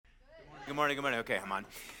Good morning. Okay, I'm on.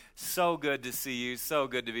 So good to see you. So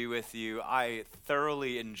good to be with you. I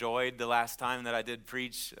thoroughly enjoyed the last time that I did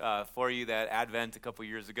preach for you, that Advent a couple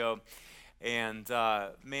years ago. And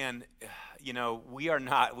man, we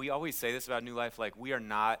always say this about New Life, we are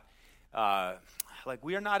not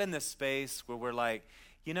in this space where we're like,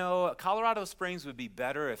 Colorado Springs would be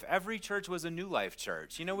better if every church was a New Life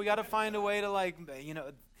church. We got to find a way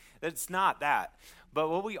to it's not that. But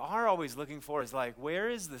what we are always looking for is where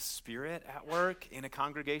is the Spirit at work in a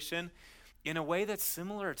congregation in a way that's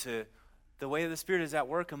similar to the way the Spirit is at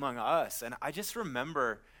work among us. And I just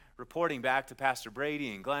remember reporting back to Pastor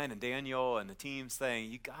Brady and Glenn and Daniel and the team saying,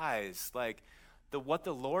 you guys, what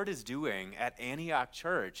the Lord is doing at Antioch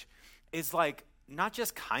Church is not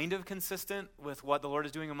just kind of consistent with what the Lord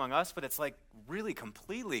is doing among us, but it's really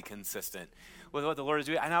completely consistent with what the Lord is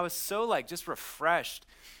doing. And I was so just refreshed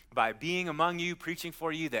by being among you, preaching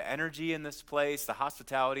for you, the energy in this place, the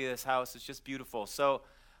hospitality of this house. It's just beautiful. So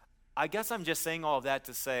I guess I'm just saying all of that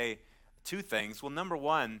to say two things. Well, number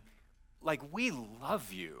one, we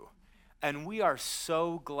love you. And we are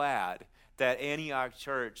so glad that Antioch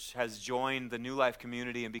Church has joined the New Life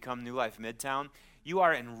community and become New Life Midtown. You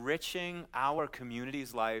are enriching our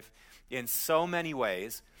community's life in so many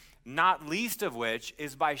ways, not least of which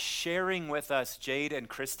is by sharing with us Jade and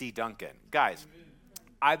Christy Duncan. Guys,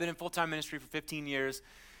 I've been in full-time ministry for 15 years,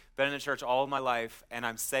 been in the church all of my life, and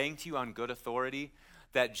I'm saying to you on good authority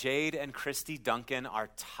that Jade and Christy Duncan are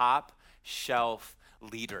top shelf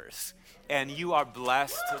leaders, and you are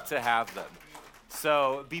blessed to have them.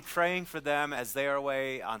 So be praying for them as they are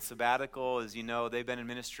away on sabbatical. As you know, they've been in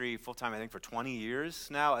ministry full-time, I think, for 20 years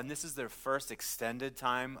now, and this is their first extended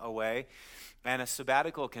time away. And a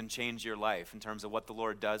sabbatical can change your life in terms of what the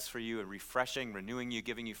Lord does for you and refreshing, renewing you,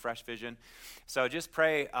 giving you fresh vision. So just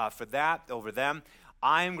pray for that over them.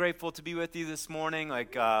 I am grateful to be with you this morning.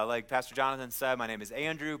 Like Pastor Jonathan said, my name is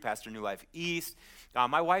Andrew, Pastor New Life East.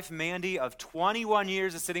 My wife, Mandy, of 21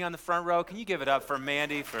 years, is sitting on the front row. Can you give it up for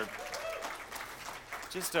Mandy for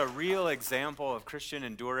just a real example of Christian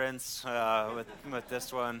endurance with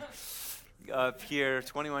this one up here?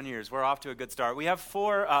 21 years. We're off to a good start. We have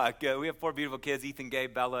four beautiful kids: Ethan,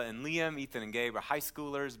 Gabe, Bella, and Liam. Ethan and Gabe are high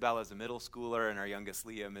schoolers. Bella's a middle schooler, and our youngest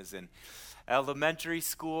Liam is in elementary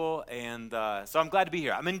school. And so I'm glad to be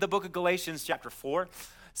here. I'm in the book of Galatians, chapter 4.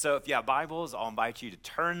 So if you have Bibles, I'll invite you to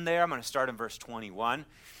turn there. I'm going to start in verse 21.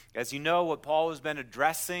 As you know, what Paul has been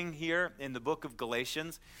addressing here in the book of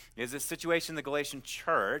Galatians is a situation in the Galatian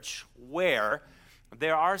church where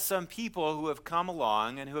there are some people who have come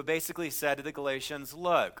along and who have basically said to the Galatians,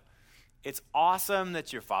 look, it's awesome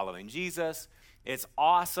that you're following Jesus. It's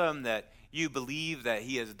awesome that you believe that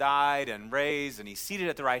he has died and raised and he's seated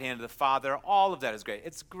at the right hand of the Father. All of that is great.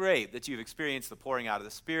 It's great that you've experienced the pouring out of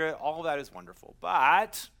the Spirit. All of that is wonderful.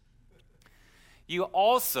 But you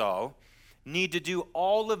also need to do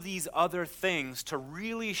all of these other things to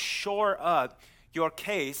really shore up your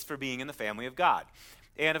case for being in the family of God.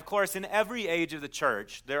 And of course, in every age of the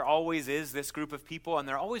church, there always is this group of people, and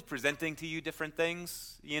they're always presenting to you different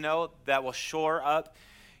things, that will shore up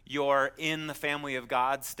your in the family of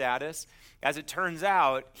God status. As it turns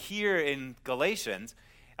out, here in Galatians,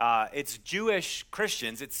 it's Jewish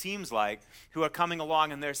Christians, it seems like, who are coming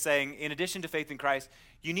along and they're saying, in addition to faith in Christ,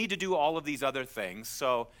 you need to do all of these other things.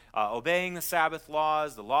 So obeying the Sabbath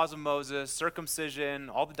laws, the laws of Moses,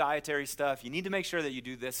 circumcision, all the dietary stuff, you need to make sure that you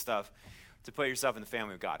do this stuff to put yourself in the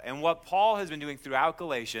family of God. And what Paul has been doing throughout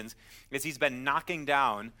Galatians is he's been knocking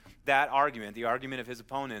down that argument, the argument of his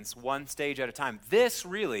opponents, one stage at a time. This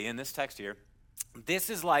really, in this text here, this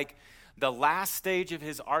is like the last stage of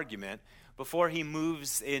his argument before he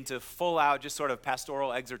moves into full-out, just sort of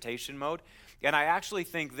pastoral exhortation mode. And I actually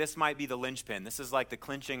think this might be the linchpin. This is like the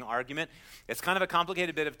clinching argument. It's kind of a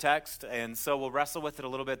complicated bit of text, and so we'll wrestle with it a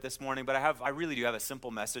little bit this morning, but I really do have a simple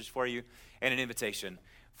message for you and an invitation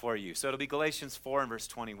for you. So it'll be Galatians 4 and verse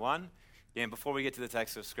 21. And before we get to the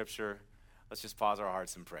text of Scripture, let's just pause our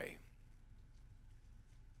hearts and pray.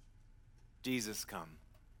 Jesus, come.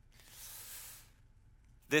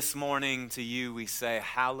 This morning to you we say,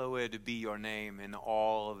 hallowed be your name in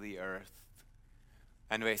all of the earth.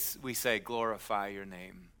 And we say, glorify your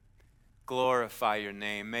name. Glorify your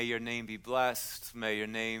name. May your name be blessed. May your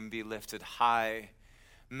name be lifted high.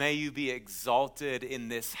 May you be exalted in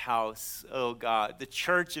this house, oh God. The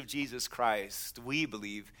church of Jesus Christ, we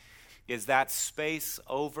believe, is that space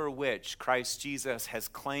over which Christ Jesus has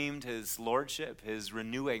claimed his lordship, his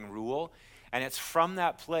renewing rule. And it's from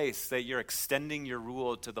that place that you're extending your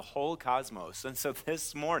rule to the whole cosmos. And so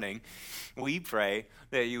this morning, we pray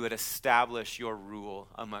that you would establish your rule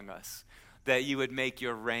among us, that you would make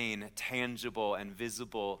your reign tangible and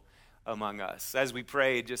visible among us. As we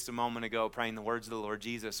prayed just a moment ago, praying the words of the Lord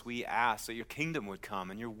Jesus, we ask that your kingdom would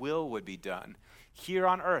come and your will would be done here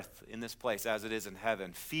on earth in this place as it is in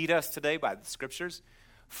heaven. Feed us today by the scriptures.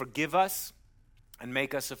 Forgive us and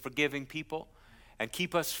make us a forgiving people. And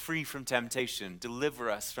keep us free from temptation.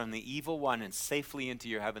 Deliver us from the evil one and safely into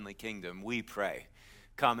your heavenly kingdom, we pray.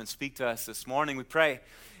 Come and speak to us this morning, we pray.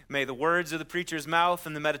 May the words of the preacher's mouth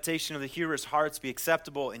and the meditation of the hearer's hearts be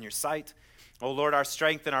acceptable in your sight. O Lord, our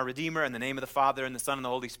strength and our Redeemer, in the name of the Father, and the Son, and the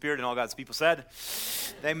Holy Spirit, and all God's people said,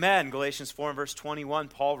 Amen. Galatians 4 and verse 21,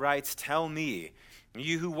 Paul writes, Tell me,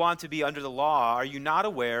 you who want to be under the law, are you not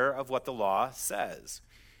aware of what the law says?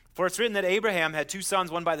 For it's written that Abraham had two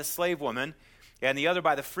sons, one by the slave woman, and the other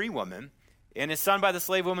by the free woman. And his son by the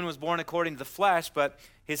slave woman was born according to the flesh, but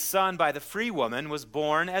his son by the free woman was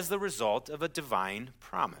born as the result of a divine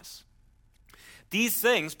promise. These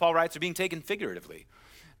things, Paul writes, are being taken figuratively.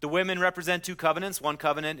 The women represent two covenants. One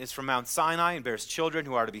covenant is from Mount Sinai and bears children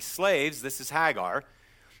who are to be slaves. This is Hagar.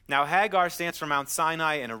 Now Hagar stands for Mount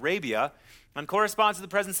Sinai in Arabia and corresponds to the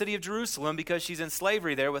present city of Jerusalem because she's in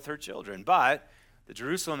slavery there with her children. But the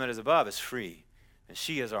Jerusalem that is above is free, and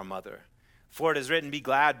she is our mother. For it is written, Be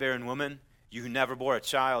glad, barren woman, you who never bore a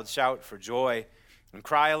child, shout for joy, and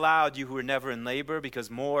cry aloud, you who are never in labor, because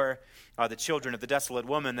more are the children of the desolate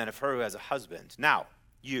woman than of her who has a husband. Now,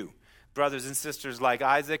 you, brothers and sisters like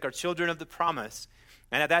Isaac, are children of the promise.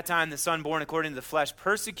 And at that time, the son born according to the flesh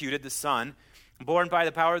persecuted the son born by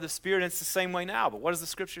the power of the Spirit, and it's the same way now. But what does the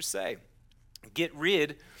scripture say? Get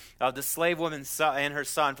rid of the slave woman's son and her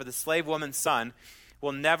son, for the slave woman's son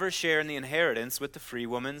will never share in the inheritance with the free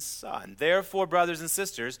woman's son. Therefore, brothers and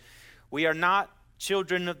sisters, we are not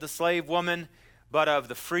children of the slave woman, but of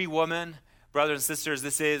the free woman. Brothers and sisters,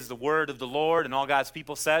 this is the word of the Lord, and all God's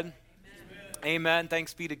people said, Amen.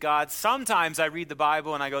 Thanks be to God. Sometimes I read the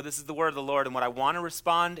Bible and I go, this is the word of the Lord, and what I want to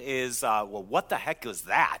respond is, well, what the heck is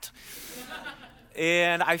that?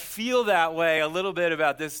 And I feel that way a little bit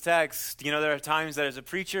about this text. You know, there are times that as a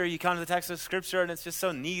preacher, you come to the text of Scripture and it's just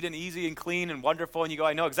so neat and easy and clean and wonderful, and you go,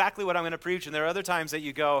 I know exactly what I'm going to preach. And there are other times that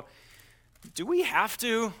you go, do we have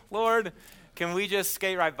to, Lord? Can we just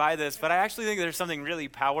skate right by this? But I actually think there's something really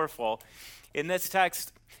powerful in this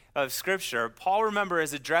text of Scripture. Paul, remember,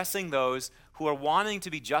 is addressing those who are wanting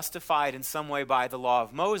to be justified in some way by the law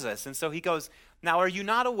of Moses. And so he goes, now are you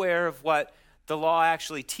not aware of what the law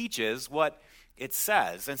actually teaches, what it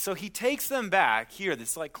says? And so he takes them back here,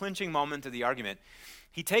 this like clinching moment of the argument.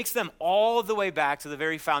 He takes them all the way back to the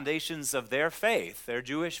very foundations of their faith, their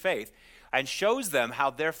Jewish faith, and shows them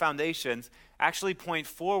how their foundations actually point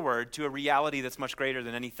forward to a reality that's much greater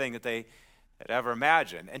than anything that they had ever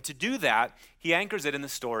imagined. And to do that, he anchors it in the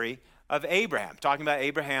story of Abraham, talking about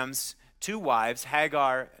Abraham's two wives,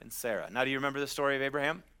 Hagar and Sarah. Now, do you remember the story of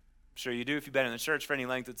Abraham? I'm sure you do if you've been in the church for any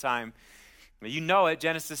length of time. You know it,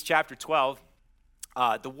 Genesis chapter 12.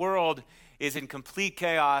 The world is in complete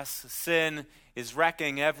chaos. Sin is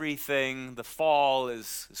wrecking everything. The fall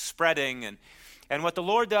is spreading. And what the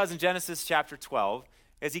Lord does in Genesis chapter 12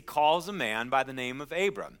 is he calls a man by the name of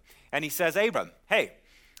Abram. And he says, Abram, hey,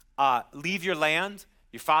 leave your land,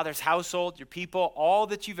 your father's household, your people, all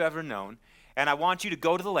that you've ever known, and I want you to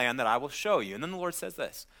go to the land that I will show you. And then the Lord says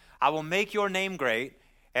this, I will make your name great,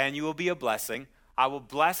 and you will be a blessing. I will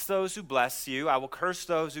bless those who bless you. I will curse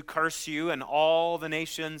those who curse you, and all the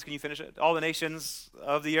nations, can you finish it? All the nations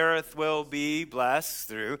of the earth will be blessed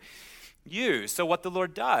through you. So what the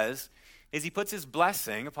Lord does is he puts his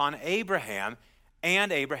blessing upon Abraham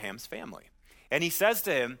and Abraham's family. And he says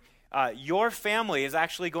to him, your family is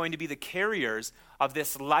actually going to be the carriers of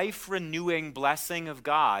this life-renewing blessing of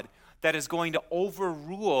God that is going to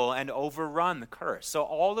overrule and overrun the curse. So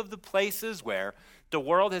all of the places where the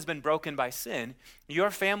world has been broken by sin, your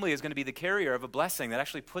family is going to be the carrier of a blessing that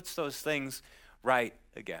actually puts those things right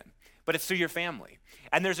again. But it's through your family.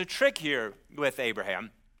 And there's a trick here with Abraham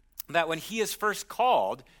that when he is first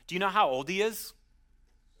called, do you know how old he is?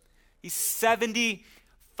 He's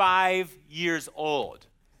 75 years old.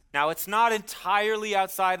 Now, it's not entirely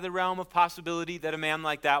outside of the realm of possibility that a man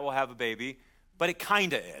like that will have a baby, but it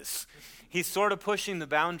kind of is. He's sort of pushing the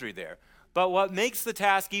boundary there. But what makes the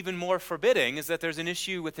task even more forbidding is that there's an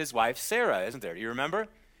issue with his wife, Sarah, isn't there? Do you remember?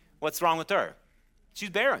 What's wrong with her? She's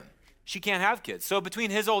barren. She can't have kids. So between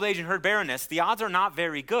his old age and her barrenness, the odds are not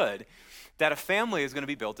very good that a family is going to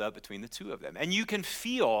be built up between the two of them. And you can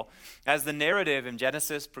feel, as the narrative in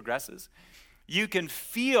Genesis progresses, you can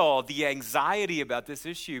feel the anxiety about this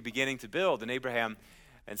issue beginning to build in Abraham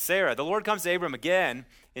and Sarah. The Lord comes to Abram again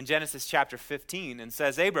in Genesis chapter 15 and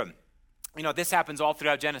says, Abram, you know, this happens all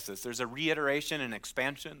throughout Genesis. There's a reiteration and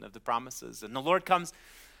expansion of the promises. And the Lord comes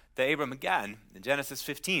to Abram again in Genesis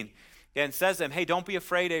 15 and says to him, hey, don't be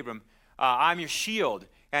afraid, Abram. I'm your shield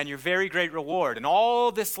and your very great reward. And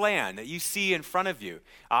all this land that you see in front of you,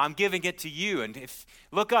 I'm giving it to you. And if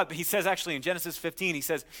look up, he says actually in Genesis 15, he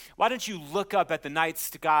says, why don't you look up at the night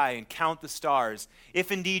sky and count the stars?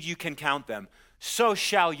 If indeed you can count them, so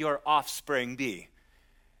shall your offspring be.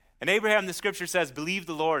 And Abraham, the scripture says, believed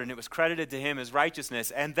the Lord, and it was credited to him as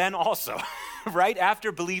righteousness. And then also, right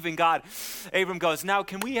after believing God, Abram goes, now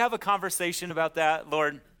can we have a conversation about that,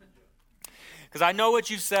 Lord? Because I know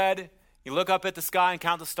what you said. You look up at the sky and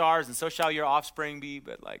count the stars, and so shall your offspring be.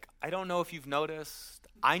 But I don't know if you've noticed,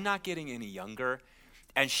 I'm not getting any younger,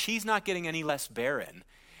 and she's not getting any less barren.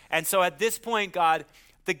 And so at this point, God,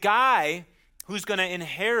 the guy who's going to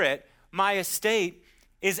inherit my estate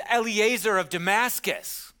is Eliezer of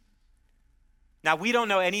Damascus. Now, we don't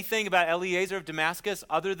know anything about Eliezer of Damascus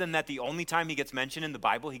other than that the only time he gets mentioned in the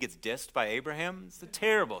Bible, he gets dissed by Abraham. It's a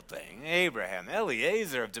terrible thing. Abraham,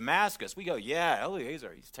 Eliezer of Damascus. We go, yeah,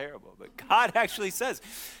 Eliezer, he's terrible. But God actually says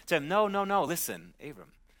to him, no, listen, Abram,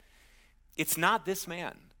 it's not this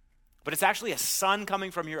man, but it's actually a son coming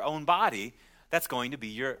from your own body that's going to be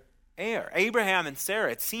your heir. Abraham and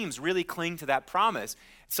Sarah, it seems, really cling to that promise.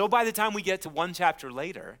 So by the time we get to one chapter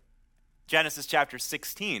later, Genesis chapter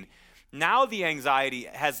 16, now the anxiety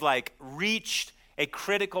has reached a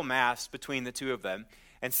critical mass between the two of them.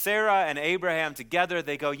 And Sarah and Abraham together,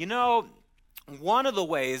 they go, one of the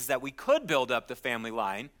ways that we could build up the family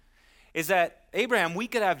line is that, Abraham, we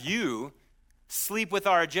could have you sleep with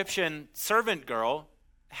our Egyptian servant girl,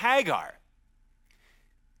 Hagar.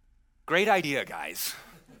 Great idea, guys.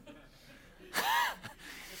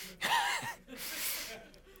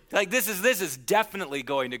 This is definitely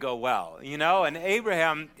going to go well, And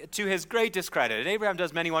Abraham, to his great discredit, and Abraham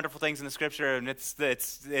does many wonderful things in the scripture, and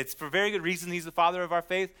it's for very good reason he's the father of our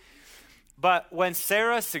faith. But when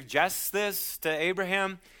Sarah suggests this to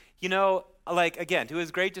Abraham, again, to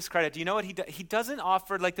his great discredit, do you know what he doesn't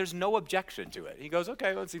offer, there's no objection to it. He goes,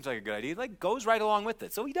 okay, well, it seems like a good idea. He goes right along with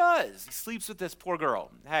it. So he does. He sleeps with this poor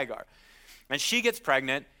girl, Hagar. And she gets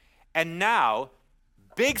pregnant, and now,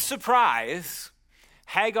 big surprise,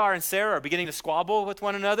 Hagar and Sarah are beginning to squabble with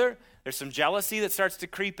one another. There's some jealousy that starts to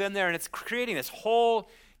creep in there, and it's creating this whole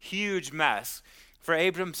huge mess for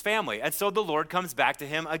Abram's family. And so the Lord comes back to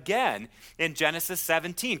him again in Genesis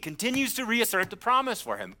 17, continues to reassert the promise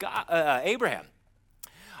for him. Abraham,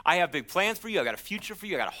 I have big plans for you. I got a future for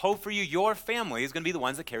you. I got a hope for you. Your family is going to be the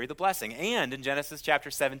ones that carry the blessing. And in Genesis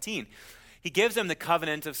chapter 17, he gives him the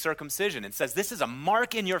covenant of circumcision and says, this is a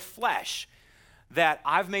mark in your flesh that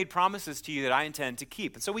I've made promises to you that I intend to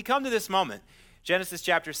keep. And so we come to this moment, Genesis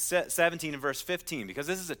chapter 17 and verse 15, because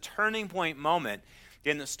this is a turning point moment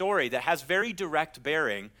in the story that has very direct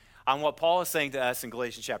bearing on what Paul is saying to us in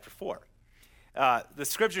Galatians chapter 4. The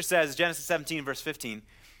scripture says, Genesis 17 verse 15,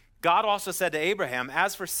 God also said to Abraham,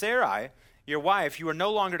 as for Sarai, your wife, you are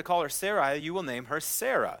no longer to call her Sarai, you will name her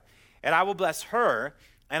Sarah. And I will bless her,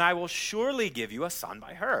 and I will surely give you a son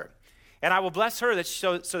by her. And I will bless her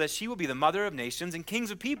so that she will be the mother of nations, and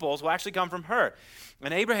kings of peoples will actually come from her.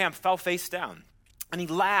 And Abraham fell face down, and he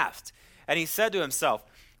laughed, and he said to himself,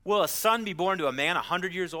 will a son be born to a man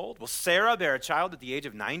 100 years old? Will Sarah bear a child at the age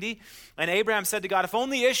of 90? And Abraham said to God, if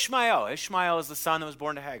only Ishmael is the son that was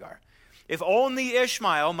born to Hagar, if only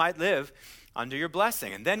Ishmael might live under your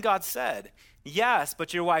blessing. And then God said, yes,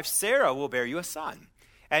 but your wife Sarah will bear you a son,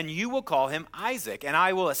 and you will call him Isaac, and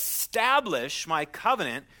I will establish my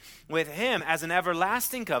covenant with him as an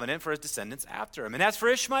everlasting covenant for his descendants after him. And as for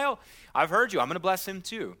Ishmael, I've heard you. I'm going to bless him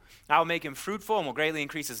too. I will make him fruitful and will greatly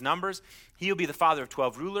increase his numbers. He will be the father of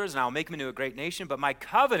 12 rulers, and I will make him into a great nation. But my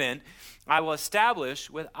covenant I will establish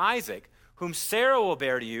with Isaac, whom Sarah will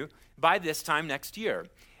bear to you by this time next year.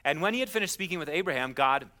 And when he had finished speaking with Abraham,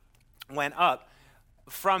 God went up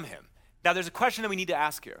from him. Now there's a question that we need to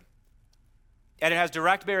ask here, and it has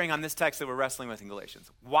direct bearing on this text that we're wrestling with in Galatians.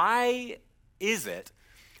 Why is it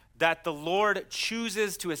that the Lord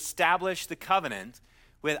chooses to establish the covenant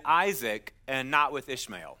with Isaac and not with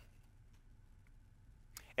Ishmael?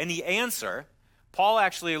 And the answer, Paul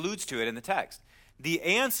actually alludes to it in the text. The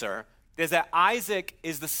answer is that Isaac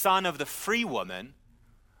is the son of the free woman,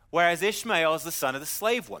 whereas Ishmael is the son of the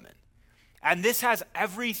slave woman. And this has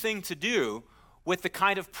everything to do with the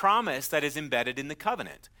kind of promise that is embedded in the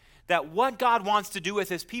covenant. That what God wants to do with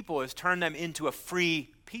his people is turn them into a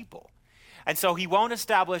free people. And so he won't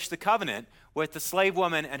establish the covenant with the slave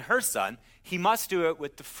woman and her son. He must do it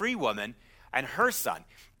with the free woman and her son.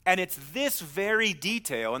 And it's this very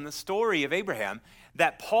detail in the story of Abraham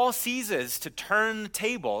that Paul seizes to turn the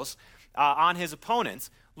tables on his opponents.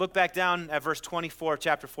 Look back down at verse 24 of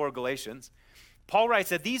chapter 4 of Galatians. Paul writes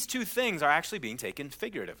that these two things are actually being taken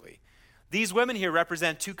figuratively. These women here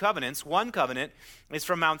represent two covenants. One covenant is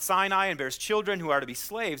from Mount Sinai and bears children who are to be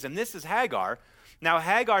slaves, and this is Hagar. Now,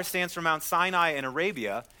 Hagar stands for Mount Sinai in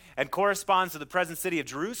Arabia and corresponds to the present city of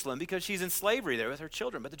Jerusalem because she's in slavery there with her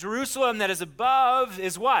children. But the Jerusalem that is above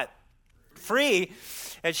is what? Free,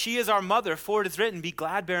 as she is our mother. For it is written, be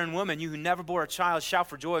glad, barren woman, you who never bore a child, shout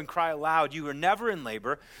for joy and cry aloud, you who are never in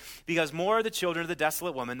labor, because more are the children of the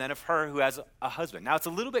desolate woman than of her who has a husband. Now, it's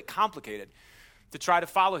a little bit complicated to try to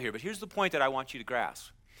follow here, but here's the point that I want you to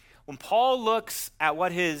grasp. When Paul looks at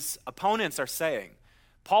what his opponents are saying,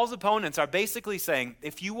 Paul's opponents are basically saying,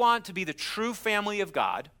 if you want to be the true family of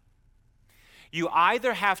God, you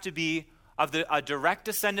either have to be a direct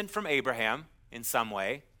descendant from Abraham in some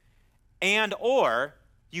way, and or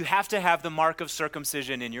you have to have the mark of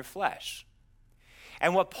circumcision in your flesh.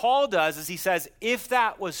 And what Paul does is he says, if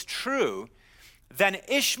that was true, then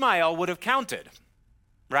Ishmael would have counted,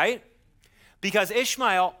 right? Because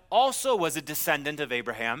Ishmael also was a descendant of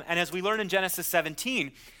Abraham, and as we learn in Genesis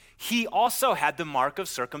 17, he also had the mark of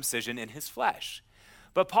circumcision in his flesh.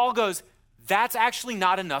 But Paul goes, that's actually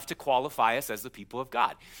not enough to qualify us as the people of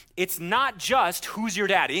God. It's not just who's your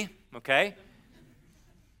daddy, okay?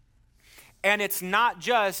 And it's not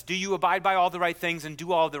just, do you abide by all the right things and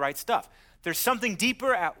do all the right stuff? There's something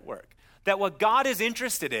deeper at work. That what God is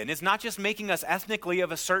interested in is not just making us ethnically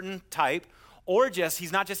of a certain type, or just,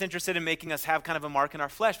 he's not just interested in making us have kind of a mark in our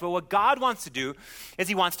flesh, but what God wants to do is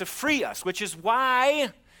he wants to free us, which is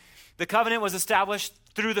why the covenant was established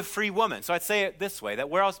through the free woman. So I'd say it this way, that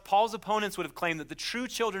whereas Paul's opponents would have claimed that the true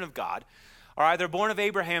children of God are either born of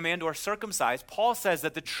Abraham and or circumcised, Paul says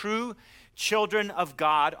that the true children of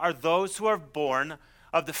God are those who are born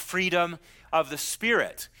of the freedom of the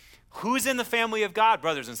Spirit. Who's in the family of God,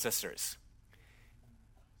 brothers and sisters?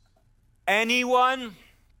 Anyone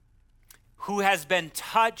who has been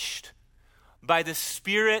touched by the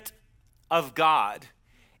Spirit of God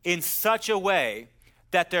in such a way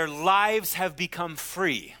that their lives have become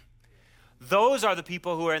free. Those are the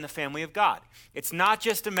people who are in the family of God. It's not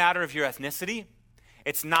just a matter of your ethnicity.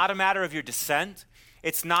 It's not a matter of your descent.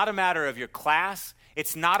 It's not a matter of your class.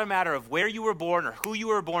 It's not a matter of where you were born or who you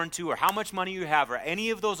were born to or how much money you have or any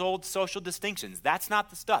of those old social distinctions. That's not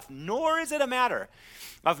the stuff. Nor is it a matter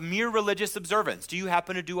of mere religious observance. Do you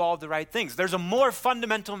happen to do all of the right things? There's a more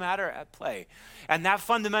fundamental matter at play. And that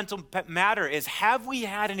fundamental matter is, have we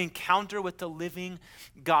had an encounter with the living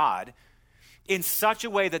God in such a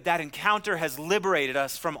way that that encounter has liberated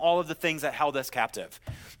us from all of the things that held us captive?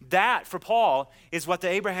 That, for Paul, is what the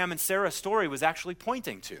Abraham and Sarah story was actually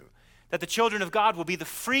pointing to. That the children of God will be the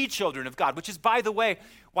free children of God, which is, by the way,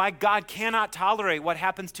 why God cannot tolerate what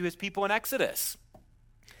happens to his people in Exodus.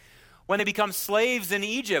 When they become slaves in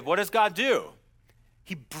Egypt, what does God do?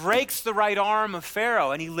 He breaks the right arm of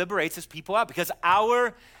Pharaoh and he liberates his people out, because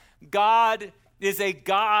our God is a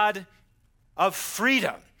God of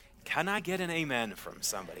freedom. Can I get an amen from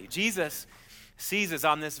somebody? Jesus seizes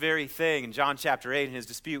on this very thing in John chapter 8 in his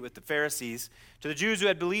dispute with the Pharisees. To the Jews who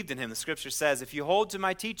had believed in him, the scripture says, if you hold to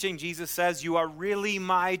my teaching, Jesus says, you are really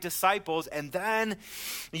my disciples, and then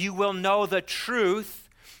you will know the truth,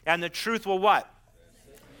 and the truth will what?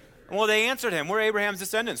 Well, they answered him, we're Abraham's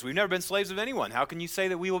descendants. We've never been slaves of anyone. How can you say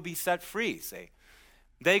that we will be set free?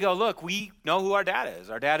 They go, look, we know who our dad is.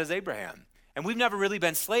 Our dad is Abraham. And we've never really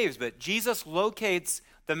been slaves, but Jesus locates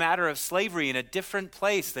the matter of slavery in a different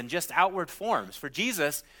place than just outward forms. For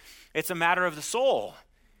Jesus, it's a matter of the soul.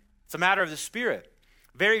 It's a matter of the spirit.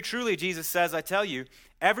 Very truly, Jesus says, I tell you,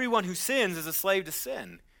 everyone who sins is a slave to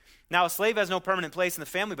sin. Now, a slave has no permanent place in the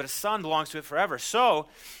family, but a son belongs to it forever. So,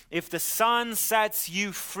 if the Son sets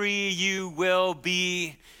you free, you will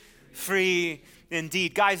be free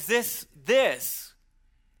indeed. Guys, this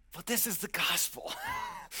is the gospel.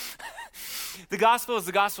 The gospel is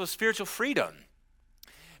the gospel of spiritual freedom.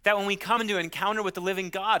 That when we come into an encounter with the living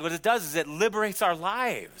God, what it does is it liberates our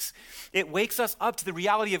lives. It wakes us up to the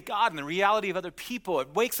reality of God and the reality of other people.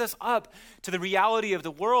 It wakes us up to the reality of the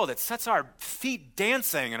world. It sets our feet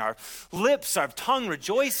dancing and our lips, our tongue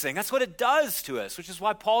rejoicing. That's what it does to us, which is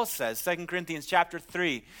why Paul says, 2 Corinthians chapter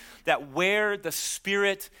 3, that where the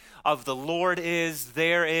Spirit of the Lord is,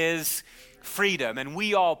 there is freedom. And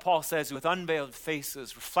we all, Paul says, with unveiled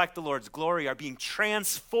faces reflect the Lord's glory, are being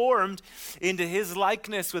transformed into his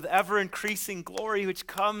likeness with ever-increasing glory, which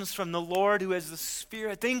comes from the Lord who is the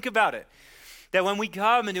Spirit. Think about it. That when we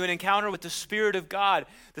come into an encounter with the Spirit of God,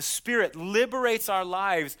 the Spirit liberates our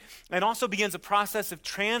lives and also begins a process of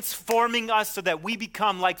transforming us so that we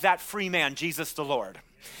become like that free man, Jesus the Lord.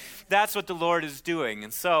 That's what the Lord is doing.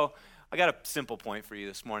 And so I got a simple point for you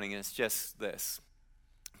this morning, and it's just this.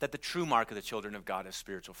 that the true mark of the children of God is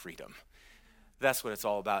spiritual freedom. That's what it's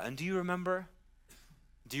all about. And do you remember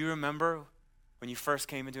when you first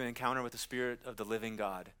came into an encounter with the Spirit of the living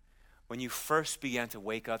God? When you first began to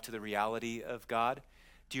wake up to the reality of God?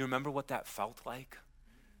 Do you remember what that felt like?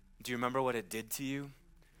 Do you remember what it did to you?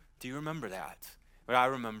 Do you remember that? Well, I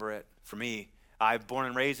remember it. For me, I'm born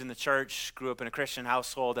and raised in the church, grew up in a Christian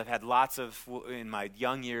household. In my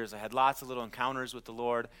young years, I had lots of little encounters with the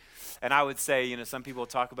Lord. And I would say, some people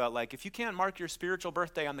talk about like, if you can't mark your spiritual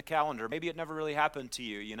birthday on the calendar, maybe it never really happened to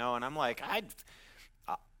you, And I'm like,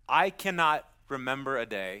 I cannot remember a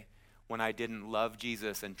day when I didn't love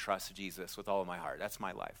Jesus and trust Jesus with all of my heart. That's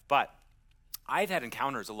my life. But I've had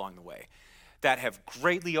encounters along the way that have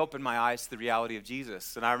greatly opened my eyes to the reality of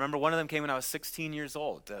Jesus. And I remember one of them came when I was 16 years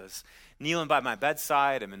old. I was kneeling by my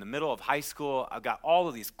bedside. I'm in the middle of high school. I've got all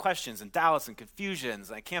of these questions and doubts and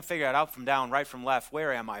confusions. I can't figure it out from down, right from left.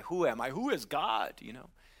 Where am I? Who am I? Who is God? And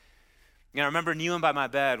I remember kneeling by my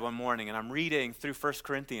bed one morning, and I'm reading through 1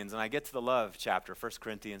 Corinthians, and I get to the love chapter, 1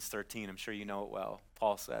 Corinthians 13. I'm sure you know it well.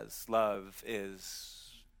 Paul says, love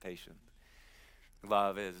is patient.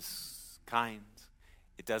 Love is kind.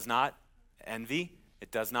 It does not envy.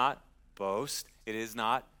 It does not boast. It is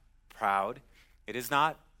not proud. It is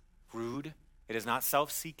not rude. It is not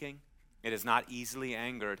self-seeking. It is not easily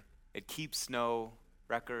angered. It keeps no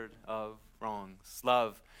record of wrongs.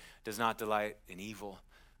 Love does not delight in evil,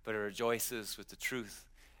 but it rejoices with the truth.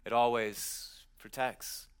 It always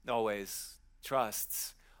protects, always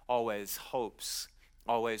trusts, always hopes,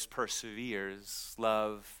 always perseveres.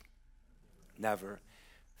 Love never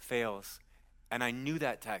fails. And I knew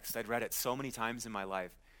that text. I'd read it so many times in my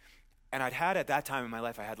life. And at that time in my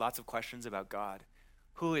life, I had lots of questions about God.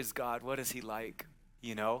 Who is God? What is he like?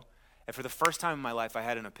 And for the first time in my life, I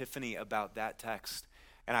had an epiphany about that text.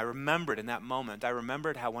 And I remembered in that moment,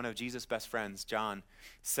 how one of Jesus' best friends, John,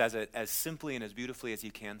 says it as simply and as beautifully as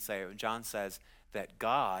you can say it. John says that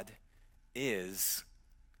God is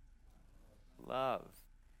love.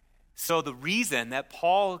 So the reason that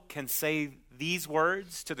Paul can say these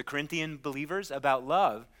words to the Corinthian believers about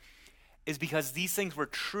love is because these things were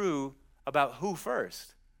true about who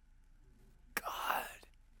first? God.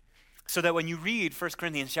 So that when you read 1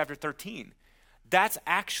 Corinthians chapter 13, that's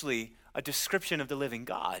actually a description of the living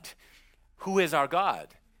God. Who is our God?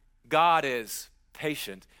 God is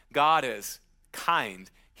patient. God is kind.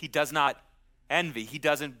 He does not envy. He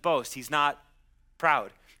doesn't boast. He's not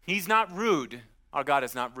proud. He's not rude. Our God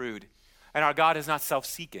is not rude. And our God is not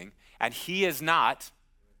self-seeking. And he is not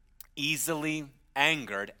easily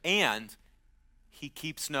angered. And he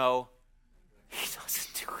keeps he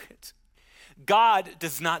doesn't do it. God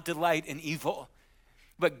does not delight in evil,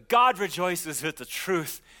 but God rejoices with the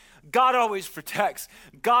truth. God always protects.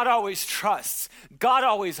 God always trusts. God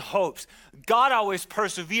always hopes. God always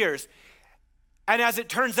perseveres. And as it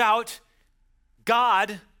turns out,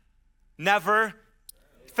 God never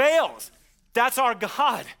fails. That's our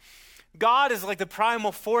God. God is like the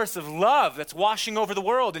primal force of love that's washing over the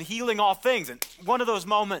world and healing all things. And one of those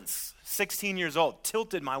moments, 16 years old,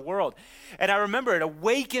 tilted my world. And I remember it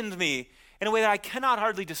awakened me in a way that I cannot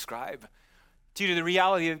hardly describe due to the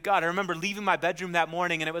reality of God. I remember leaving my bedroom that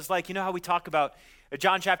morning, and it was like, how we talk about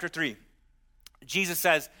John chapter 3. Jesus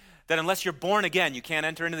says that unless you're born again, you can't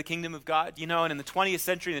enter into the kingdom of God. And in the 20th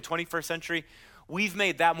century, in the 21st century, we've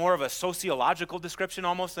made that more of a sociological description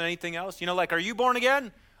almost than anything else. Are you born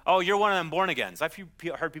again? Oh, you're one of them born agains. I've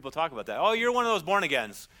heard people talk about that. Oh, you're one of those born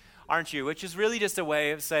agains, aren't you? Which is really just a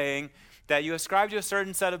way of saying that you ascribe to a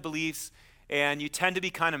certain set of beliefs, and you tend to be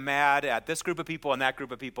kind of mad at this group of people and that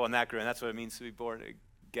group of people and that group, and that's what it means to be born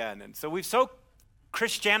again. And so we've so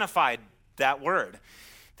Christianified that word,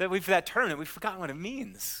 that term, that we've forgotten what it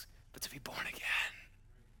means. But to be born again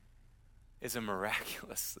is a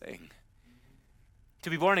miraculous thing. To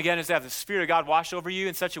be born again is to have the Spirit of God wash over you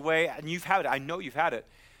in such a way, and you've had it, I know you've had it,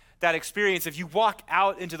 that experience, if you walk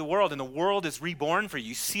out into the world and the world is reborn for you,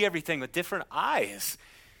 you see everything with different eyes.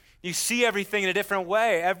 You see everything in a different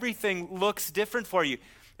way. Everything looks different for you.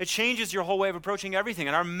 It changes your whole way of approaching everything.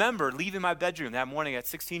 And I remember leaving my bedroom that morning at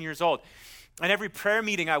 16 years old. And every prayer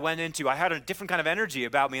meeting I went into, I had a different kind of energy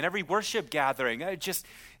about me. And every worship gathering,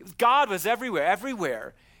 God was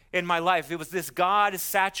everywhere in my life. It was this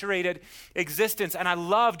God-saturated existence. And I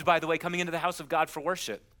loved, by the way, coming into the house of God for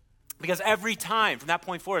worship. Because every time from that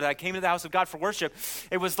point forward that I came to the house of God for worship,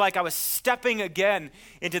 it was like I was stepping again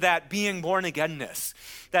into that being born againness,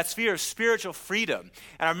 that sphere of spiritual freedom.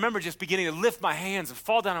 And I remember just beginning to lift my hands and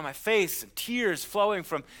fall down on my face and tears flowing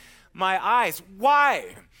from my eyes.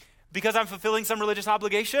 Why? Because I'm fulfilling some religious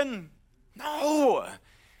obligation? No.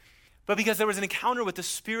 but because there was an encounter with the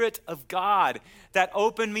Spirit of God that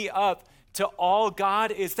opened me up to all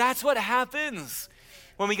God is. That's what happens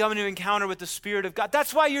when we come into encounter with the Spirit of God.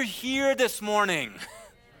 That's why you're here this morning,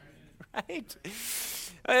 right?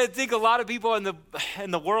 I think a lot of people in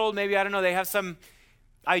the world, maybe, I don't know, they have some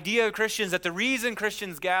idea of Christians that the reason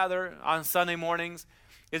Christians gather on Sunday mornings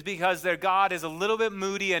is because their God is a little bit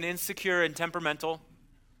moody and insecure and temperamental.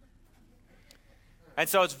 And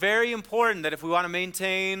so it's very important that if we want to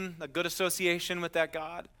maintain a good association with that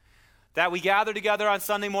God, that we gather together on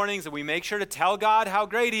Sunday mornings and we make sure to tell God how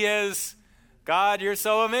great he is. God, you're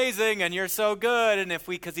so amazing and you're so good. And if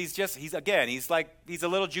we, because he's a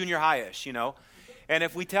little junior high-ish, you know. And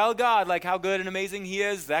if we tell God like how good and amazing he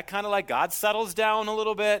is, that kind of like God settles down a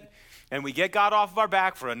little bit and we get God off of our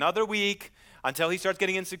back for another week until he starts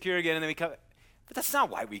getting insecure again. And then we come, but that's not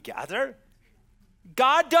why we gather.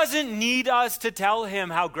 God doesn't need us to tell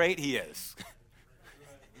him how great he is.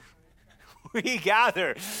 We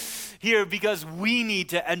gather here because we need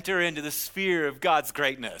to enter into the sphere of God's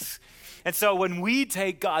greatness. And so when we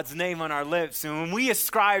take God's name on our lips and when we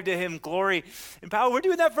ascribe to him glory and power, we're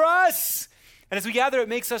doing that for us. And as we gather, it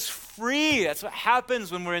makes us free. That's what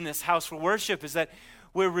happens when we're in this house for worship, is that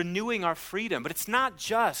we're renewing our freedom. But it's not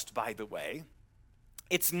just, by the way,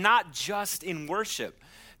 it's not just in worship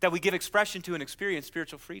that we give expression to and experience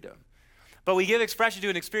spiritual freedom. But we give expression to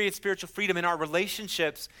and experience spiritual freedom in our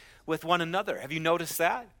relationships with one another. Have you noticed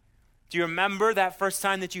that? Do you remember that first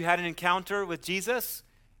time that you had an encounter with Jesus?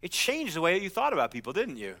 It changed the way that you thought about people,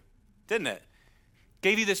 didn't you? Didn't it?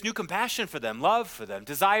 Gave you this new compassion for them, love for them,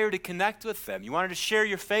 desire to connect with them. You wanted to share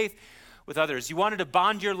your faith with others. You wanted to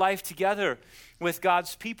bond your life together with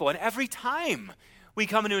God's people. And every time we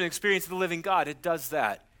come into an experience of the living God, it does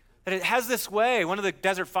that. And it has this way. One of the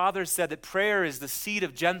Desert Fathers said that prayer is the seed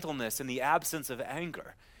of gentleness in the absence of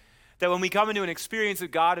anger. That when we come into an experience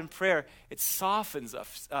of God in prayer, it softens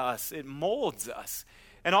us, it molds us.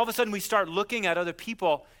 And all of a sudden we start looking at other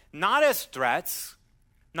people not as threats,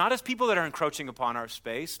 not as people that are encroaching upon our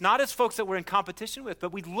space, not as folks that we're in competition with,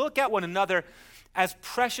 but we look at one another as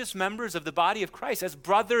precious members of the body of Christ, as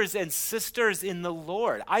brothers and sisters in the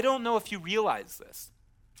Lord. I don't know if you realize this,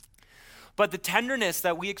 but the tenderness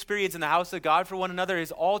that we experience in the house of God for one another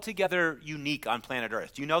is altogether unique on planet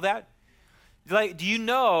Earth. Do you know that? Like, do you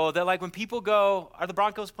know that like when people go, are the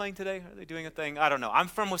Broncos playing today? Are they doing a thing? I don't know. I'm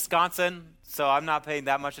from Wisconsin, so I'm not paying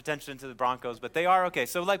that much attention to the Broncos, but they are okay.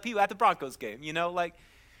 So like people at the Broncos game, you know, like,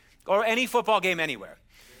 or any football game anywhere.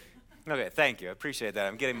 Okay, thank you. I appreciate that.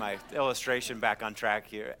 I'm getting my illustration back on track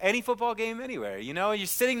here. Any football game anywhere, you know, you're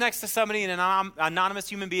sitting next to somebody, an anonymous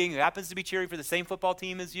human being who happens to be cheering for the same football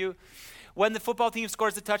team as you. When the football team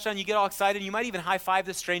scores a touchdown, you get all excited, and you might even high-five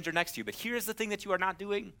the stranger next to you. But here's the thing that you are not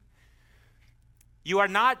doing. You are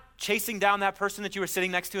not chasing down that person that you were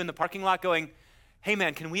sitting next to in the parking lot going, hey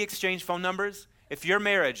man, can we exchange phone numbers? If your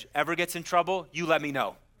marriage ever gets in trouble, you let me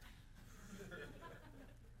know.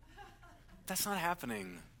 That's not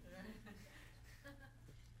happening.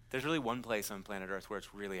 There's really one place on planet Earth where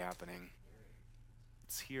it's really happening.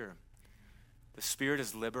 It's here. The Spirit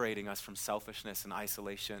is liberating us from selfishness and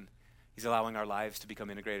isolation. He's allowing our lives to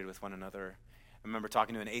become integrated with one another. I remember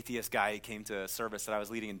talking to an atheist guy. He came to a service that I was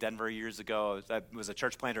leading in Denver years ago. I was a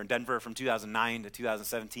church planter in Denver from 2009 to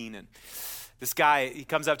 2017. And this guy, he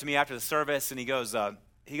comes up to me after the service and he goes,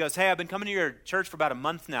 hey, I've been coming to your church for about a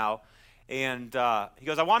month now. And he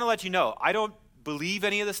goes, I want to let you know, I don't believe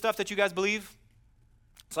any of the stuff that you guys believe.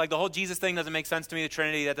 It's like the whole Jesus thing doesn't make sense to me. The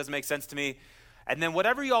Trinity, that doesn't make sense to me. And then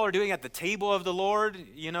whatever y'all are doing at the table of the Lord,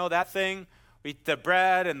 you know, that thing, we eat the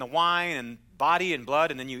bread and the wine and body and blood,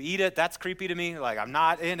 and then you eat it. That's creepy to me. Like, I'm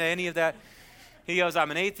not into any of that. He goes,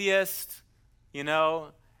 I'm an atheist, you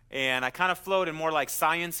know, and I kind of float in more like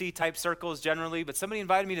science-y type circles generally, but somebody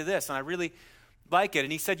invited me to this, and I really like it.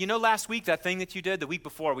 And he said, you know, last week, that thing that you did, the week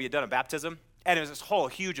before, we had done a baptism, and it was this whole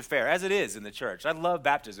huge affair, as it is in the church. I love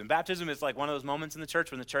baptism. Baptism is like one of those moments in the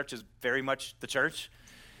church when the church is very much the church.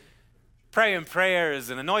 Praying prayers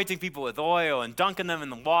and anointing people with oil and dunking them in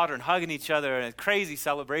the water and hugging each other and a crazy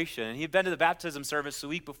celebration. And he had been to the baptism service the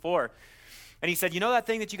week before. And he said, you know that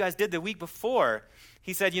thing that you guys did the week before?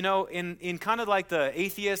 He said, you know, in kind of like the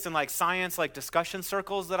atheist and like science, like discussion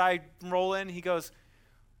circles that I roll in, he goes,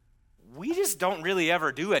 we just don't really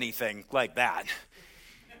ever do anything like that.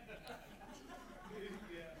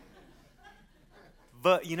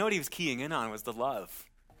 But you know what he was keying in on was the love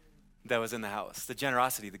that was in the house, the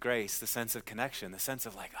generosity, the grace, the sense of connection, the sense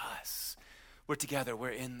of like us. We're together, we're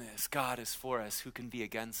in this. God is for us. Who can be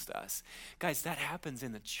against us? Guys, that happens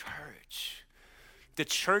in the church. The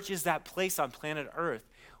church is that place on planet Earth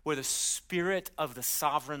where the Spirit of the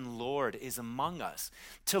sovereign Lord is among us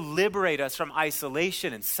to liberate us from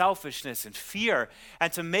isolation and selfishness and fear,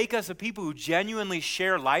 and to make us a people who genuinely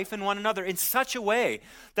share life in one another in such a way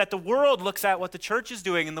that the world looks at what the church is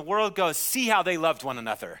doing and the world goes, see how they loved one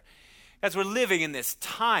another. As we're living in this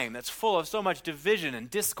time that's full of so much division and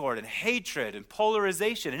discord and hatred and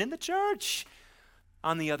polarization. And in the church,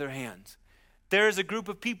 on the other hand, there is a group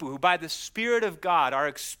of people who by the Spirit of God are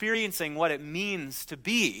experiencing what it means to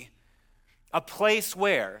be a place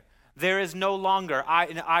where there is no longer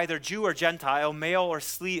either Jew or Gentile, male or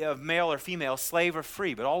female, slave or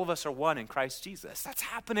free, but all of us are one in Christ Jesus. That's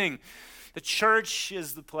happening. The church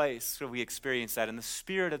is the place where we experience that, and the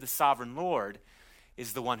Spirit of the sovereign Lord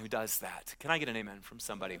is the one who does that. Can I get an amen from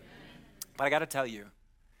somebody? Amen. But I got to tell you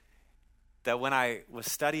that when I was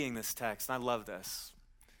studying this text, and I love this,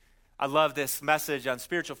 I love this message on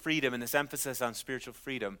spiritual freedom and this emphasis on spiritual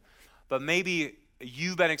freedom. But maybe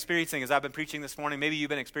you've been experiencing, as I've been preaching this morning, maybe you've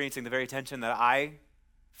been experiencing the very tension that I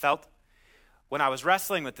felt when I was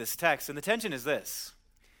wrestling with this text. And the tension is this.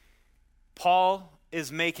 Paul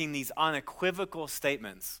is making these unequivocal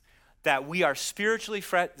statements that we are spiritually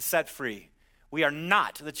set free. We are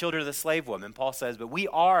not the children of the slave woman, Paul says, but we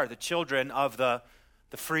are the children of the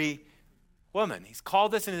free woman. He's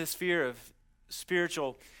called us into the sphere of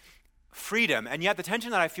spiritual freedom. And yet the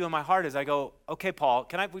tension that I feel in my heart is I go, okay, Paul,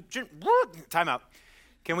 time out.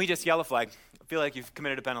 Can we just yell a flag? I feel like you've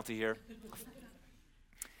committed a penalty here.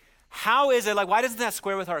 How is it, why doesn't that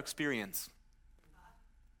square with our experience?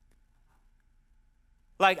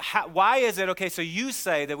 Why is it, okay, so you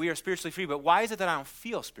say that we are spiritually free, but why is it that I don't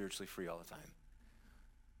feel spiritually free all the time?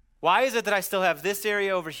 Why is it that I still have this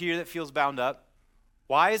area over here that feels bound up?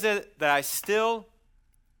 Why is it that I still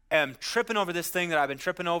am tripping over this thing that I've been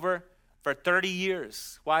tripping over for 30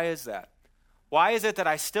 years? Why is that? Why is it that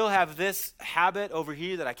I still have this habit over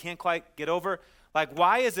here that I can't quite get over?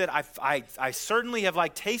 Why is it I certainly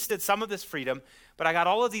have tasted some of this freedom, but I got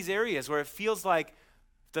all of these areas where it feels like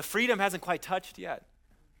the freedom hasn't quite touched yet.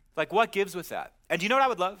 What gives with that? And do you know what I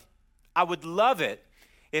would love? I would love it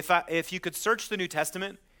if you could search the New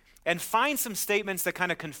Testament and find some statements that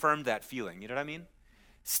kind of confirmed that feeling. You know what I mean?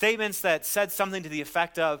 Statements that said something to the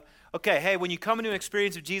effect of, okay, hey, when you come into an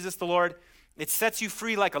experience of Jesus the Lord, it sets you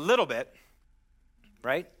free a little bit,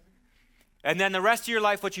 right? And then the rest of your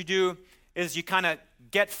life, what you do is you kind of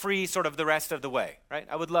get free sort of the rest of the way, right?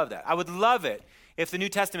 I would love that. I would love it if the New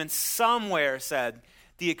Testament somewhere said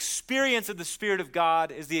the experience of the Spirit of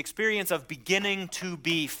God is the experience of beginning to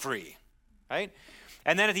be free, right?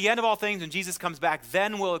 And then at the end of all things, when Jesus comes back,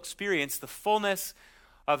 then we'll experience the fullness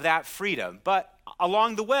of that freedom. But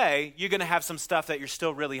along the way, you're going to have some stuff that you're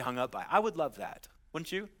still really hung up by. I would love that,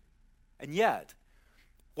 wouldn't you? And yet,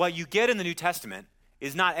 what you get in the New Testament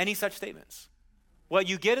is not any such statements. What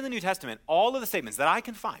you get in the New Testament, all of the statements that I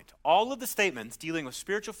can find, all of the statements dealing with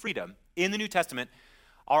spiritual freedom in the New Testament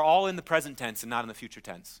are all in the present tense and not in the future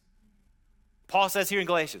tense. Paul says here in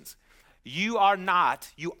Galatians, you are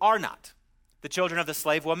not the children of the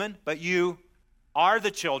slave woman, but you are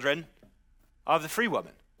the children of the free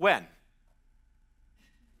woman. When?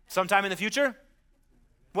 Sometime in the future?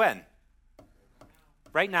 When?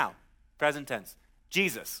 Right now. Present tense.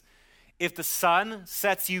 Jesus. If the Son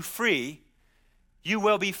sets you free, you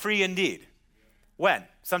will be free indeed. When?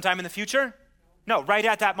 Sometime in the future? No, right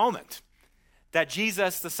at that moment. That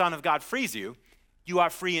Jesus, the Son of God, frees you, you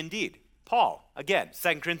are free indeed. Paul, again,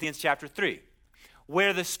 2 Corinthians chapter 3.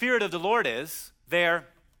 Where the Spirit of the Lord is, there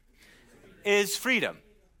is freedom.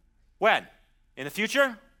 When? In the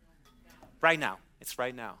future? Right now. It's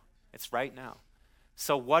right now. It's right now.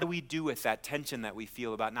 So what do we do with that tension that we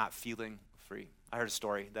feel about not feeling free? I heard a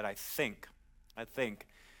story that I think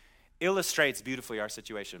illustrates beautifully our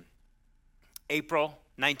situation. April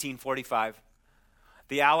 1945.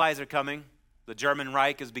 The Allies are coming. The German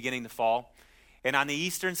Reich is beginning to fall. And on the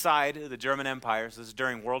eastern side of the German Empire, so this is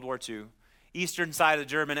during World War II, eastern side of the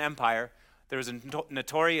German Empire, there was a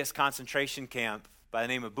notorious concentration camp by the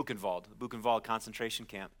name of Buchenwald, the Buchenwald concentration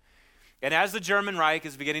camp. And as the German Reich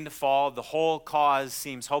is beginning to fall, the whole cause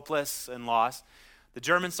seems hopeless and lost. The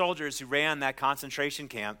German soldiers who ran that concentration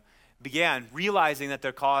camp began realizing that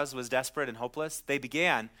their cause was desperate and hopeless. They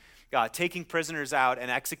began taking prisoners out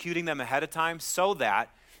and executing them ahead of time so that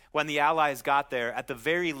when the Allies got there, at the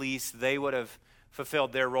very least, they would have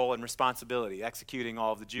fulfilled their role and responsibility, executing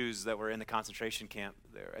all of the Jews that were in the concentration camp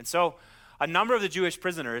there. And so a number of the Jewish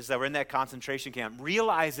prisoners that were in that concentration camp,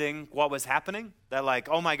 realizing what was happening, that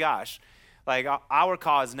oh my gosh, our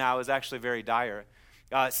cause now is actually very dire.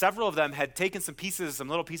 Several of them had taken some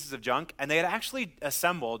little pieces of junk, and they had actually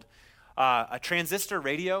assembled a transistor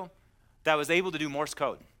radio that was able to do Morse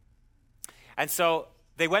code. And so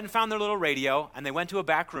they went and found their little radio, and they went to a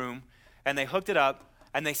back room, and they hooked it up,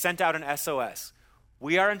 and they sent out an SOS.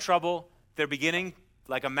 We are in trouble. They're beginning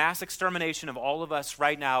like a mass extermination of all of us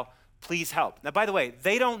right now. Please help. Now, by the way,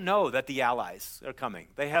 they don't know that the Allies are coming.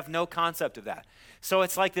 They have no concept of that. So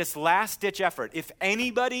it's like this last-ditch effort. If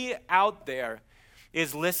anybody out there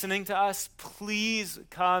is listening to us, please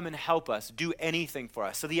come and help us. Do anything for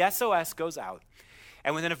us. So the SOS goes out,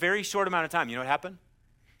 and within a very short amount of time, you know what happened?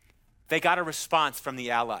 They got a response from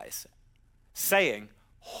the Allies saying,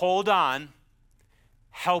 hold on,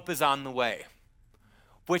 help is on the way,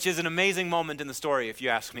 which is an amazing moment in the story, if you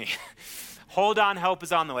ask me. Hold on, help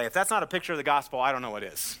is on the way. If that's not a picture of the gospel, I don't know what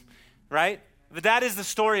is, right? But that is the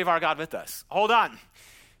story of our God with us. Hold on,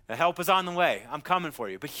 the help is on the way. I'm coming for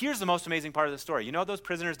you. But here's the most amazing part of the story. You know what those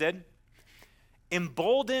prisoners did?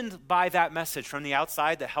 Emboldened by that message from the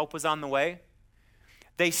outside that help was on the way,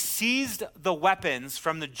 they seized the weapons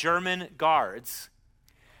from the German guards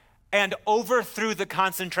and overthrew the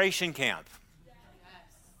concentration camp.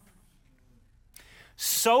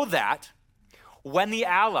 So that when the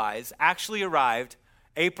Allies actually arrived,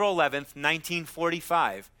 April 11th,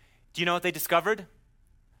 1945, do you know what they discovered?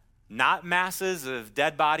 Not masses of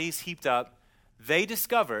dead bodies heaped up. They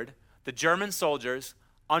discovered the German soldiers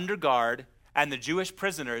under guard and the Jewish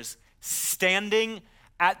prisoners standing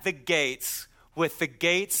at the gates with the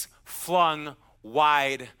gates flung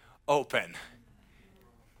wide open.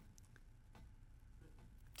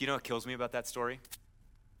 Do you know what kills me about that story?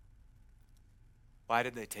 Why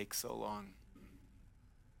did they take so long?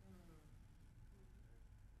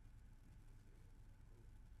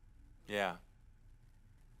 Yeah.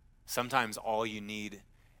 Sometimes all you need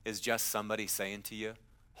is just somebody saying to you,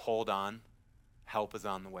 hold on, help is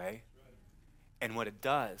on the way. And what it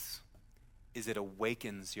does is it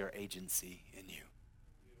awakens your agency in you.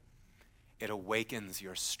 It awakens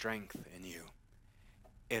your strength in you.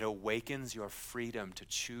 It awakens your freedom to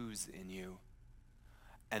choose in you.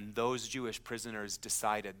 And those Jewish prisoners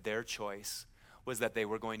decided their choice was that they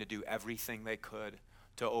were going to do everything they could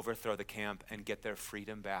to overthrow the camp and get their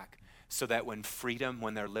freedom back. So that when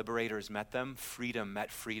their liberators met them, freedom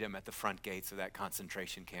met freedom at the front gates of that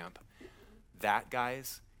concentration camp. That,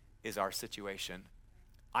 guys, is our situation.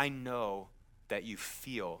 I know that you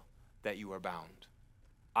feel that you are bound.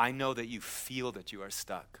 I know that you feel that you are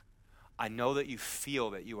stuck. I know that you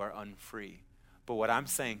feel that you are unfree. But what I'm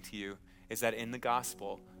saying to you is that in the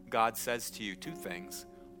gospel, God says to you two things.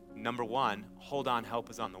 Number one, hold on, help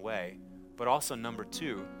is on the way. But also number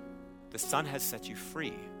two, the Son has set you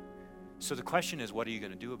free. So the question is, what are you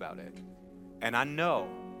going to do about it? And I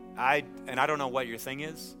don't know what your thing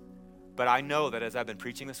is, but I know that as I've been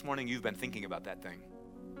preaching this morning, you've been thinking about that thing.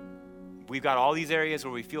 We've got all these areas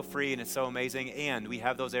where we feel free and it's so amazing, and we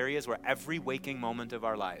have those areas where every waking moment of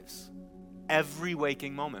our lives, every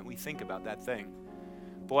waking moment, we think about that thing.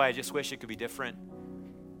 Boy, I just wish it could be different.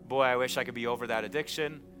 Boy, I wish I could be over that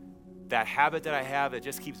addiction, that habit that I have that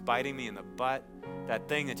just keeps biting me in the butt, that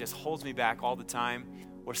thing that just holds me back all the time,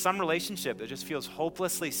 or some relationship that just feels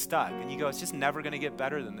hopelessly stuck, and you go, it's just never going to get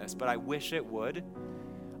better than this, but I wish it would.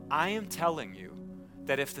 I am telling you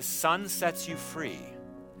that if the Son sets you free,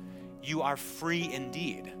 you are free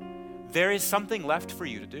indeed. There is something left for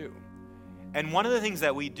you to do. And one of the things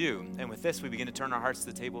that we do, and with this we begin to turn our hearts to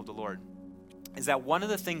the table of the Lord, is that one of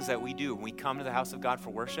the things that we do when we come to the house of God for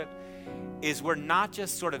worship is we're not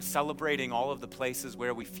just sort of celebrating all of the places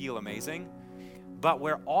where we feel amazing, but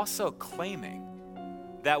we're also claiming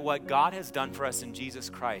that what God has done for us in Jesus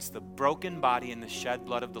Christ, the broken body and the shed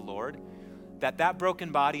blood of the Lord, that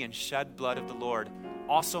broken body and shed blood of the Lord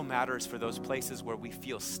also matters for those places where we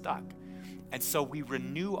feel stuck. And so we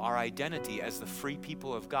renew our identity as the free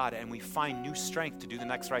people of God, and we find new strength to do the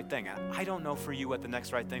next right thing. I don't know for you what the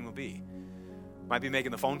next right thing will be. It might be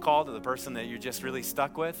making the phone call to the person that you're just really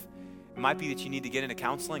stuck with. It might be that you need to get into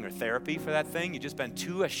counseling or therapy for that thing. You've just been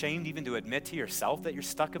too ashamed even to admit to yourself that you're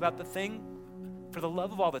stuck about the thing. For the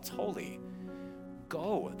love of all that's holy,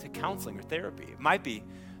 go to counseling or therapy. It might be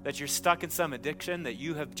that you're stuck in some addiction that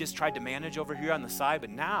you have just tried to manage over here on the side, but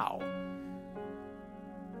now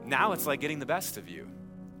it's like getting the best of you.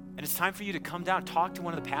 And it's time for you to come down, talk to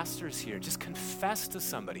one of the pastors here, just confess to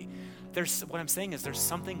somebody. What I'm saying is there's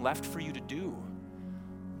something left for you to do.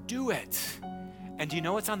 Do it. And do you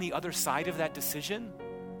know what's on the other side of that decision?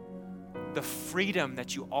 The freedom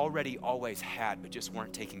that you already always had, but just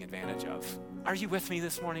weren't taking advantage of. Are you with me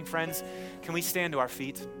this morning, friends? Can we stand to our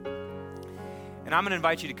feet? And I'm going to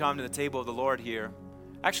invite you to come to the table of the Lord here.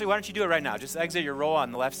 Actually, why don't you do it right now? Just exit your row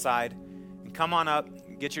on the left side and come on up,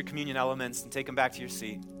 get your communion elements and take them back to your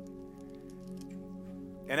seat.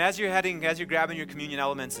 And as you're grabbing your communion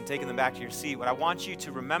elements and taking them back to your seat, what I want you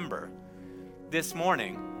to remember this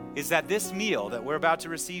morning is that this meal that we're about to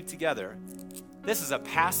receive together, this is a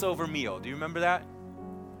Passover meal. Do you remember that?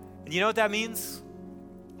 And you know what that means?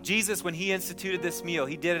 Jesus, when he instituted this meal,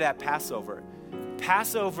 he did it at Passover.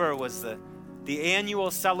 Passover was the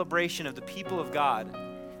annual celebration of the people of God,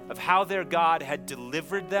 of how their God had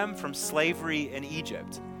delivered them from slavery in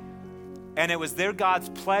Egypt. And it was their God's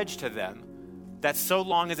pledge to them that so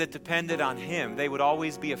long as it depended on him, they would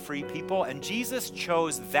always be a free people. And Jesus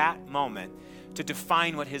chose that moment to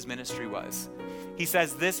define what his ministry was. He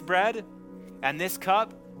says, this bread and this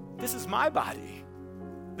cup, this is my body.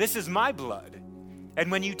 This is my blood. And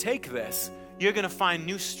when you take this, you're going to find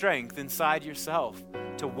new strength inside yourself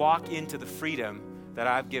to walk into the freedom that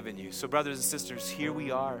I've given you. So brothers and sisters, here we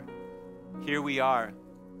are. Here we are.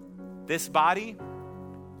 This body,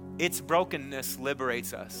 its brokenness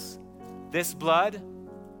liberates us. This blood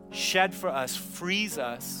shed for us frees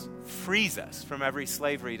us from every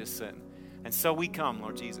slavery to sin. And so we come,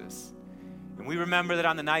 Lord Jesus. And we remember that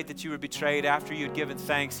on the night that you were betrayed, after you had given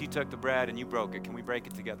thanks, you took the bread and you broke it. Can we break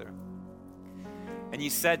it together? And you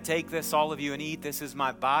said, take this, all of you, and eat. This is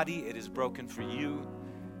my body. It is broken for you.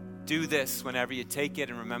 Do this whenever you take it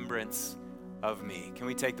in remembrance of me. Can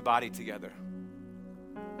we take the body together?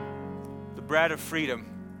 The bread of freedom.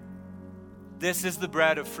 This is the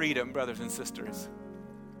bread of freedom, brothers and sisters.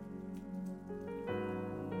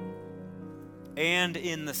 And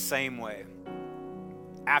in the same way,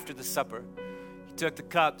 after the supper, he took the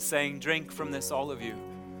cup, saying, drink from this, all of you.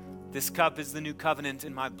 This cup is the new covenant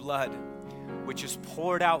in my blood, which is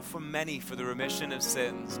poured out for many for the remission of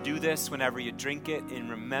sins. Do this whenever you drink it in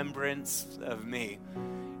remembrance of me.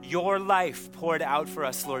 Your life poured out for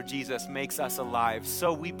us, Lord Jesus, makes us alive.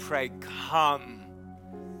 So we pray, come.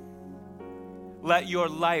 Let your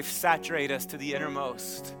life saturate us to the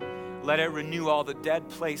innermost. Let it renew all the dead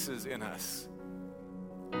places in us.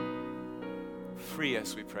 Free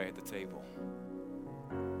us, we pray, at the table.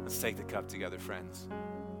 Let's take the cup together, friends.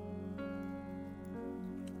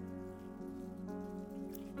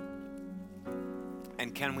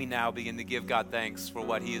 And can we now begin to give God thanks for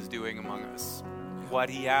what he is doing among us, what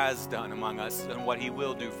he has done among us, and what he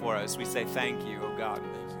will do for us? We say thank you, oh God.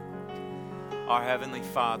 Our Heavenly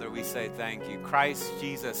Father, we say thank you. Christ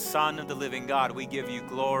Jesus, Son of the living God, we give you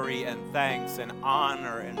glory and thanks and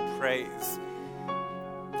honor and praise.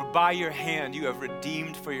 For by your hand you have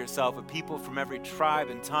redeemed for yourself a people from every tribe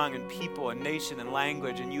and tongue and people and nation and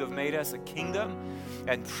language, and you have made us a kingdom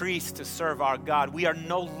and priests to serve our God. We are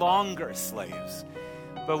no longer slaves,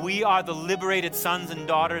 but we are the liberated sons and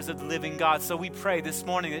daughters of the living God. So we pray this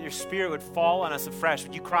morning that your Spirit would fall on us afresh.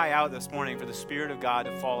 Would you cry out this morning for the Spirit of God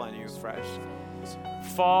to fall on you afresh?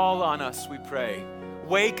 Fall on us, we pray.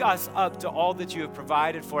 Wake us up to all that you have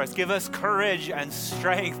provided for us. Give us courage and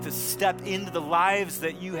strength to step into the lives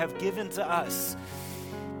that you have given to us.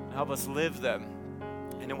 Help us live them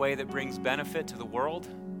in a way that brings benefit to the world,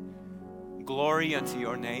 glory unto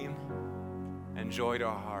your name, and joy to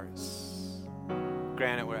our hearts.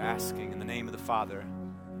 Grant it, we're asking, in the name of the Father,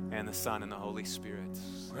 and the Son, and the Holy Spirit.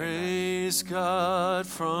 Praise God,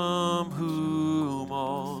 from whom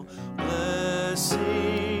all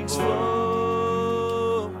blessings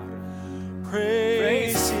flow.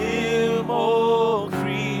 Praise him, all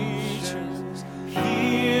creatures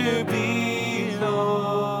here below.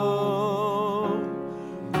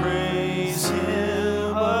 Praise him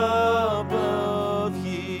above,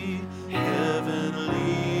 ye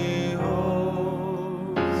heavenly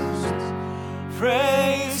hosts.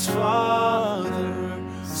 Praise Father,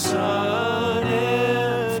 Son,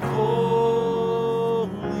 and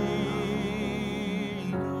Holy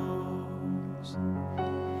Ghost.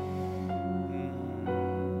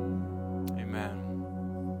 Amen.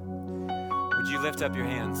 Would you lift up your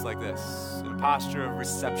hands like this, in a posture of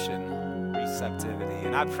receptivity.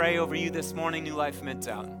 And I pray over you this morning, New Life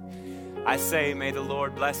Midtown. I say, may the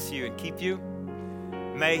Lord bless you and keep you.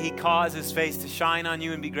 May he cause his face to shine on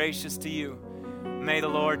you and be gracious to you. May the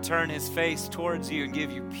Lord turn his face towards you and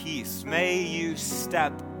give you peace. May you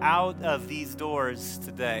step out of these doors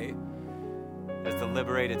today as the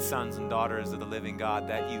liberated sons and daughters of the living God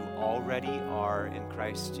that you already are in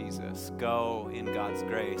Christ Jesus. Go in God's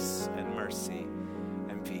grace and mercy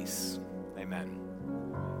and peace.